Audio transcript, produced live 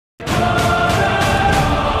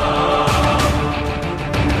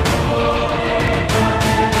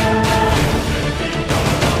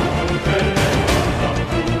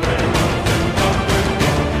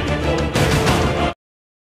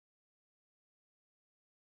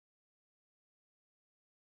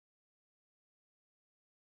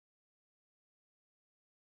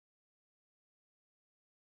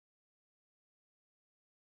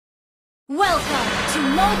Welcome to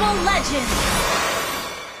Mobile Legends!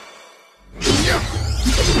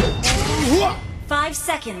 5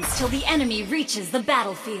 seconds till the enemy reaches the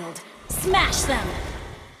battlefield. Smash them!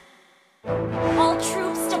 All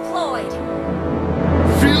troops deployed!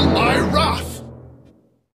 Feel my wrath!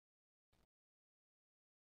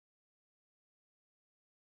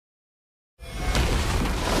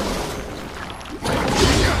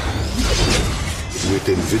 With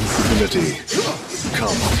invincibility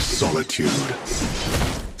comes solitude.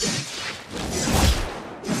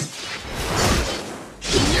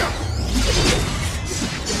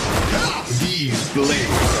 These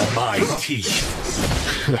blades are my teeth.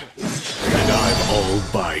 And I'm all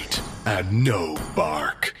bite and no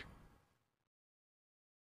bark.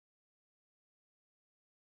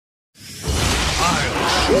 I'll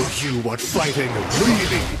show you what fighting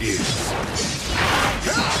really is.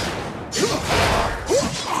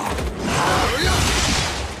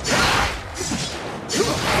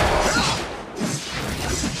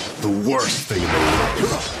 The worst thing in the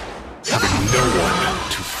world, having no one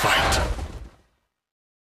to fight.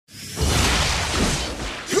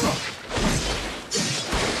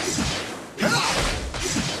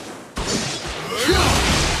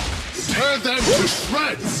 Tear them to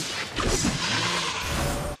shreds!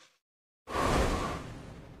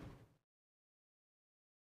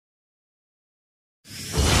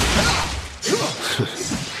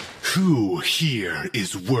 Who here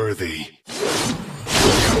is worthy?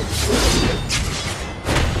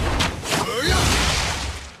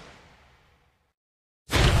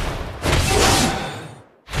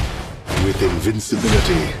 With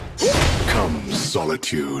invincibility comes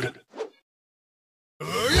solitude.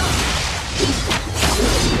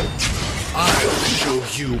 I'll show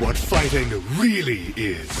you what fighting really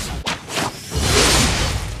is.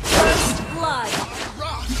 First blood!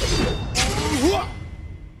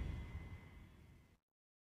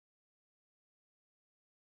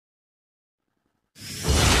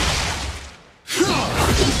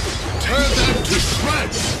 Tear them to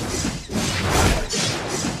shreds!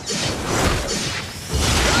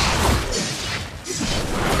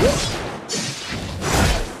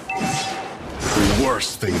 The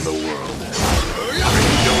worst thing in the world, having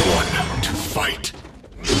no one to fight.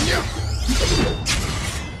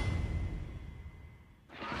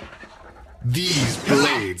 These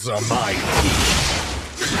blades are my teeth.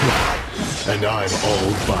 And I'm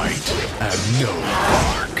all bite and no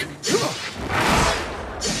bark.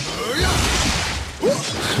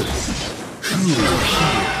 Who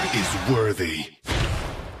here is worthy?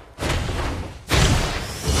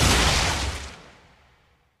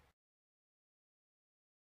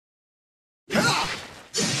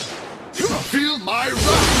 Feel my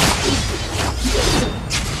wrath!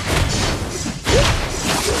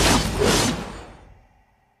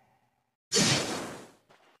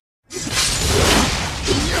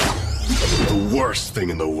 The worst thing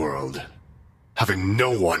in the world, having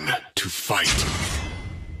no one to fight.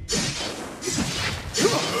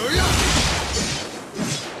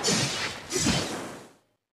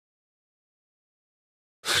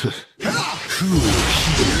 Who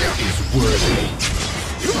here is worthy?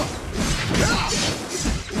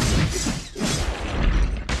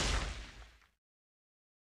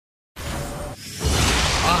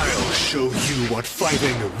 I'll show you what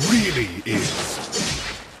fighting really is.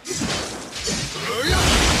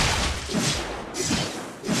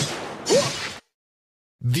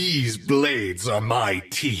 These blades are my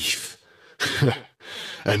teeth.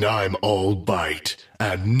 And I'm all bite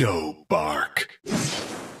and no bark.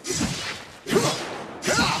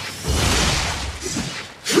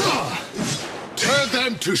 Tear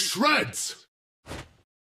them to shreds!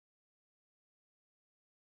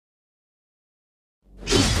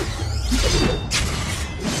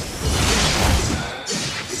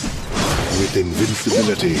 With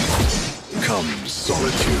invincibility comes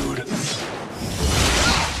solitude.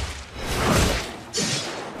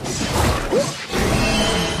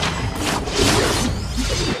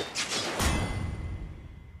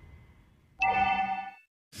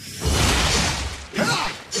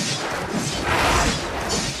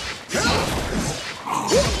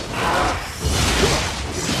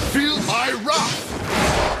 Feel my wrath!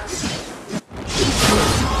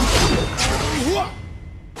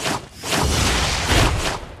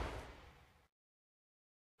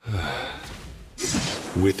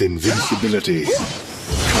 With invincibility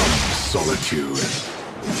comes solitude.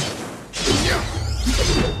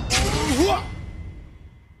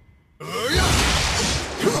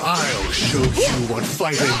 I'll show you what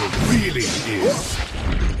fighting really is.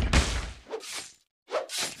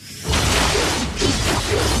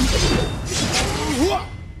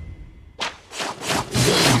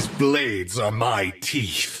 These blades are my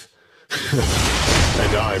teeth.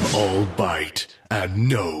 And I'm all bite and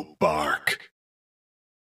no bark.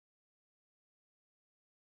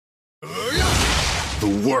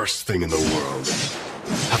 The worst thing in the world,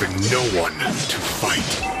 having no one to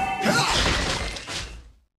fight.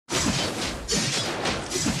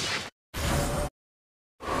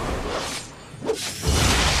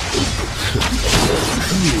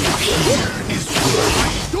 Who here is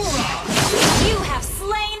worthy? You have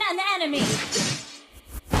slain an enemy!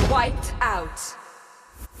 Wiped out.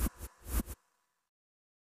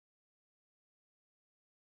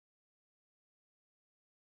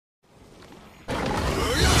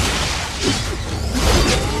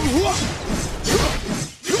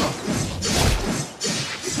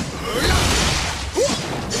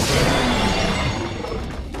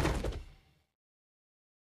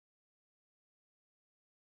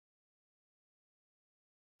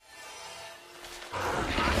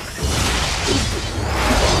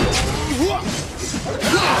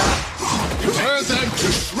 Tear them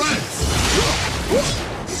to shreds!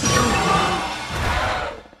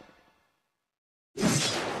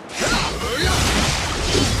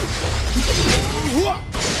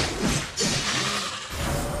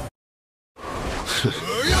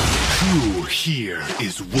 Who here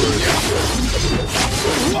is worthy?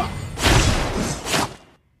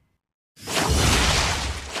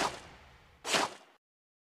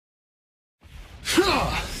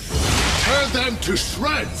 Tear them to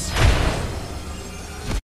shreds!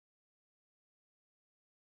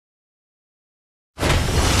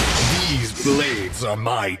 These blades are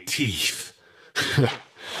my teeth.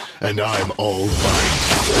 And I'm all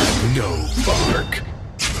bite and no bark.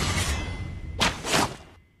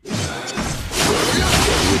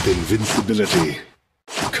 With invincibility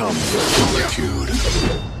comes solitude.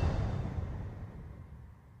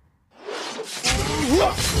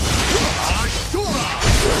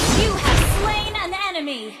 You have slain an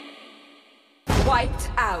enemy! Wiped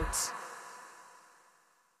out.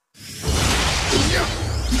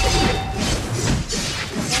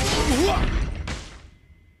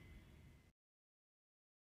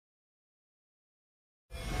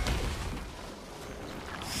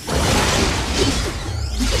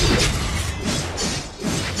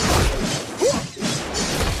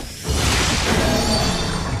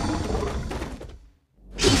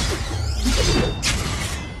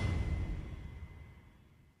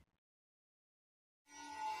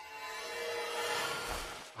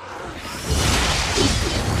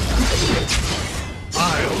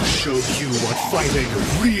 I'll show you what fighting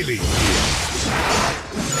really is.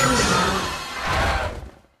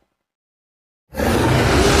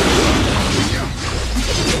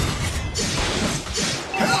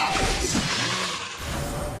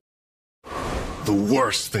 The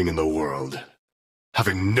worst thing in the world,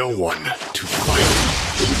 having no one to fight.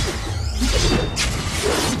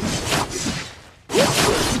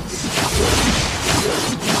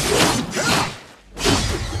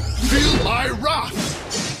 Feel my wrath!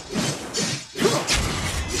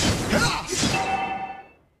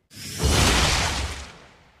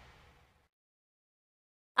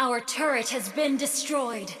 Our turret has been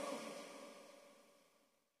destroyed.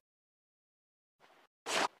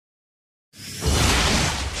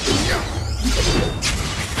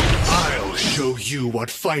 I'll show you what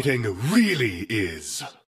fighting really is.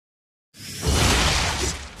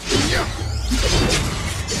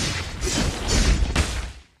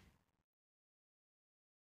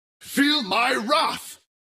 Feel my wrath!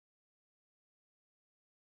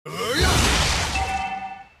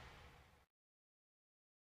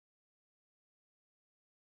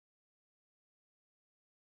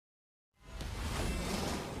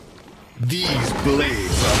 These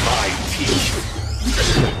blades are my teeth.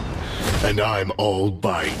 And I'm all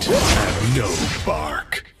bite and no bark.